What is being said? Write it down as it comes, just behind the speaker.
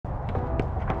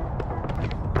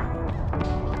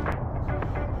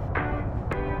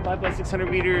5x600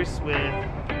 meters with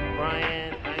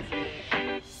Brian,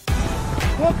 Isaac.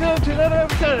 Welcome to another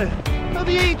episode of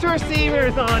the AHRC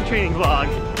Marathon Training Vlog.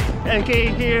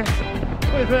 MK here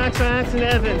with Max and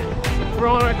Evan. We're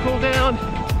on our cool down.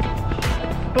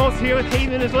 We're also here with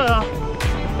Haven as well.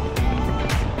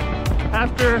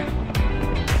 After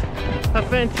a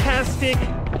fantastic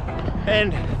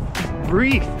and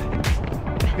brief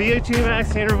VO2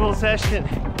 max interval session,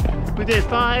 we did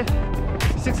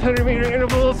 5x600 meter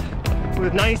intervals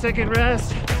with 90-second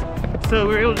rest, so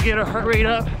we were able to get our heart rate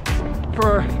up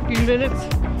for a few minutes.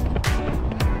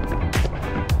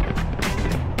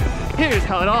 Here's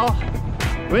how it all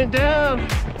went down.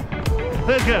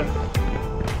 Let's go.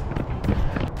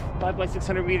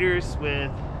 5x600 meters with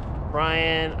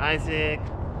Brian, Isaac,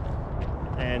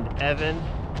 and Evan,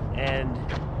 and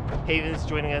Haven's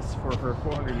joining us for her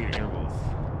 400 meter intervals.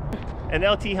 And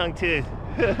LT hung too.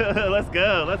 Let's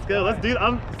go, let's go, let's do it.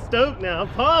 I'm stoked now, I'm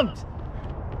pumped.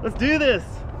 Let's do this.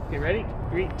 Okay, ready?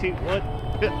 3, 2, 1,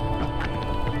 go.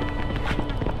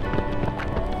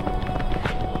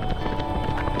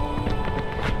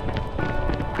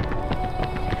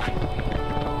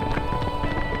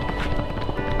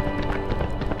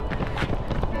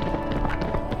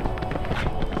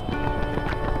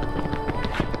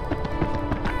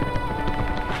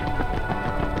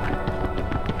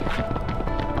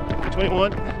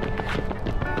 One.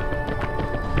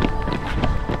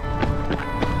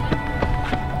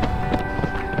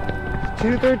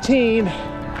 213.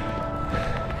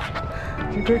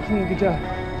 213, good job.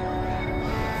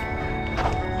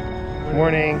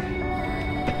 Morning.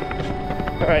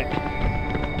 All right.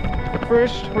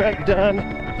 First rep done.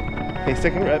 Okay,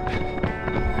 second rep.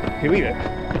 Here we go.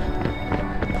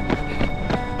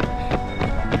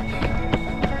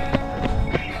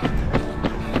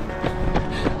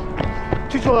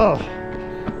 Twelve.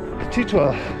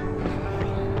 212.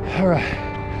 All right.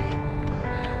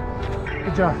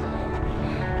 Good job.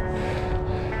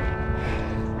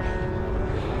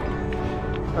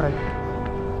 All right.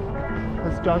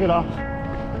 Let's jog it off.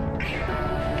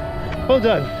 Well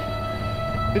done.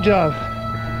 Good job.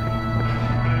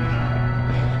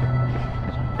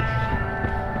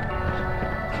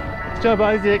 Good job,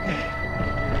 Isaac.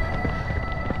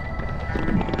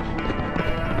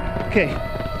 Okay.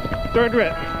 Third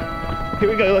rep. Here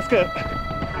we go, let's go.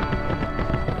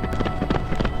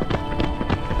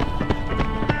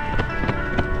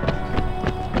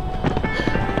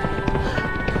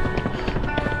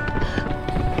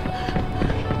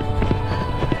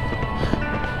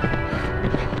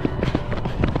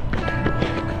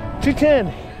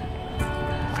 $210.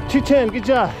 $210, good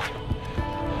job.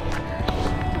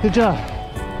 Good job.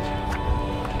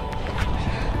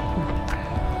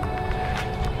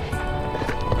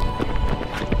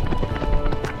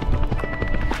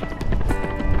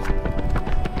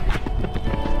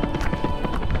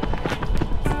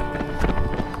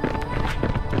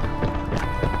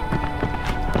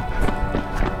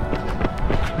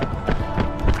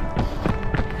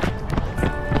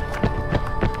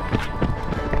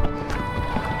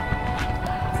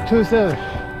 $207.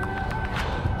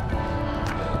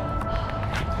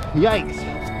 Yikes.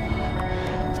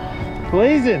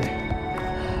 Blazing.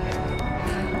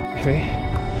 Okay.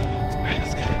 All right,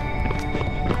 let's go.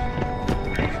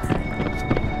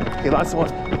 Okay, last one.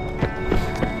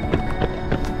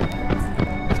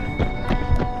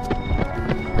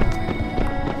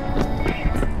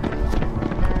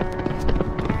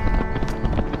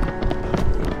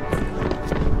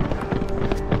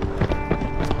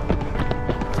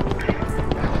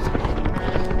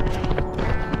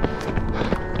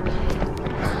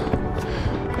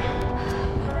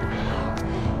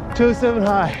 $207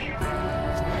 high.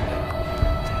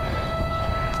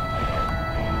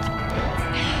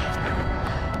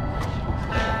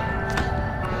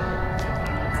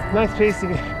 Nice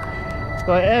pacing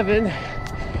by Evan,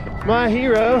 my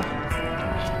hero.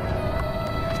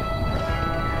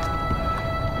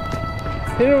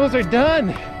 Intervals are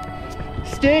done.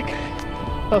 Stick,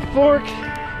 a fork,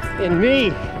 and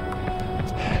me.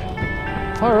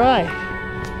 All right,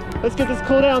 let's get this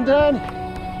cool down done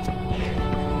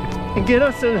and get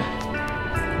us some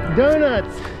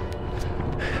donuts.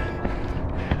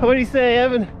 What do you say,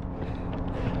 Evan?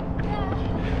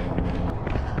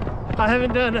 I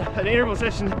haven't done an interval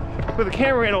session with a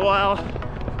camera in a while.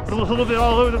 It's a little bit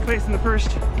all over the place in the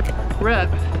first rep,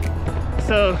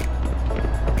 so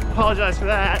apologize for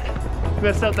that.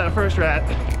 Messed up that first rep,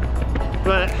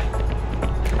 but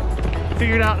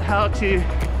figured out how to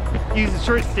use the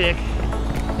short stick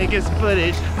and get some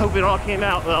footage. Hope it all came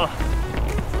out well.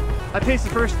 I paced the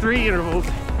first 3 intervals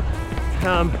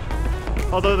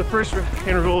Although the first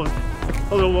interval was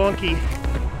a little wonky,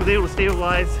 I was able to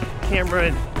stabilize the camera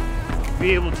and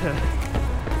be able to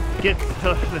get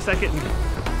the second and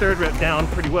third rep down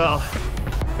pretty well.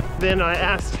 Then I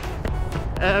asked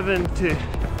Evan to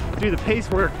do the pace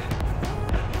work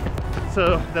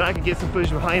so that I could get some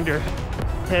footage behind her,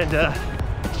 and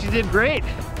she did great.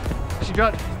 She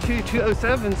dropped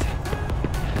 2:2:07s,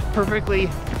 perfectly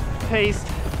paced,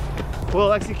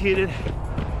 well executed.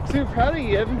 Super proud of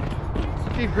you, Evan.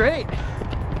 You did great.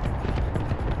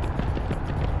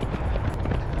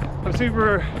 I'm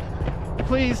super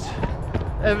pleased,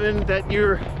 Evan, that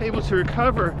you're able to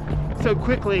recover so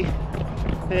quickly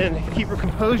and keep your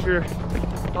composure.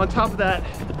 On top of that,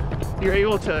 you're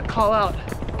able to call out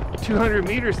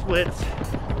 200-meter splits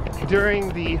during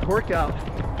the workout.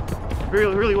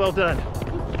 Really, really well done.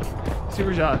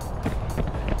 Super job.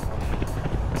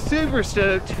 Super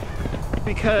stoked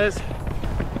because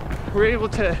we're able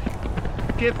to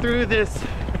get through this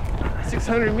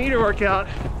 600-meter workout.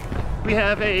 We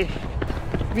have a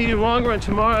medium long run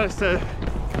tomorrow, so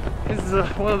this is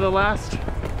one of the last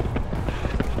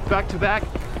back-to-back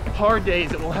hard days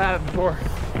that we'll have before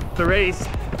the race.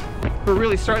 We're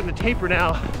really starting the taper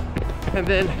now, and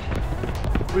then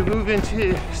we move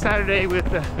into Saturday with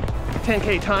the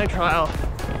 10K time trial.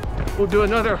 We'll do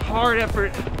another hard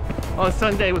effort on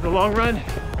Sunday with a long run,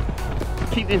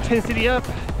 keep the intensity up,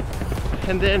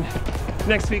 and then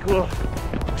next week we'll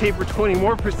taper 20%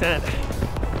 more,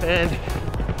 and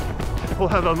we'll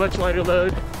have a much lighter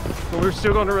load, but we're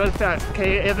still going to run fast.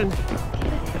 Okay, Evan?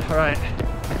 All right.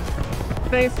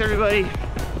 Thanks everybody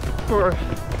for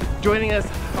joining us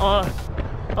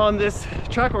on this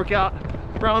track workout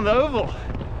around the oval.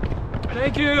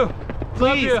 Thank you.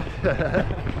 Please, love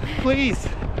you. Please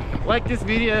like this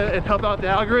video and help out the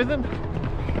algorithm.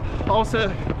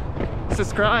 Also,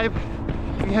 subscribe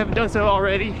if you haven't done so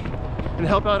already and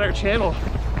help out our channel.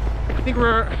 I think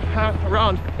we're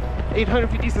around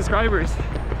 850 subscribers.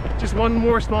 Just one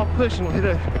more small push and we'll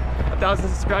hit 1,000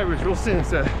 subscribers real soon.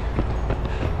 So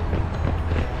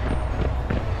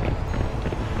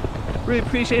really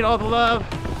appreciate all the love.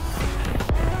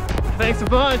 Thanks a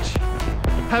bunch.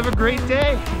 Have a great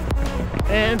day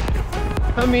and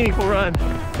a meaningful run.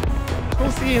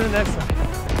 We'll see you in the next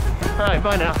one. All right,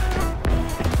 bye now.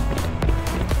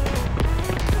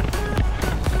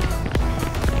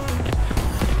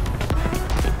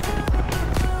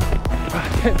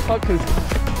 I can't talk because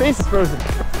face is frozen.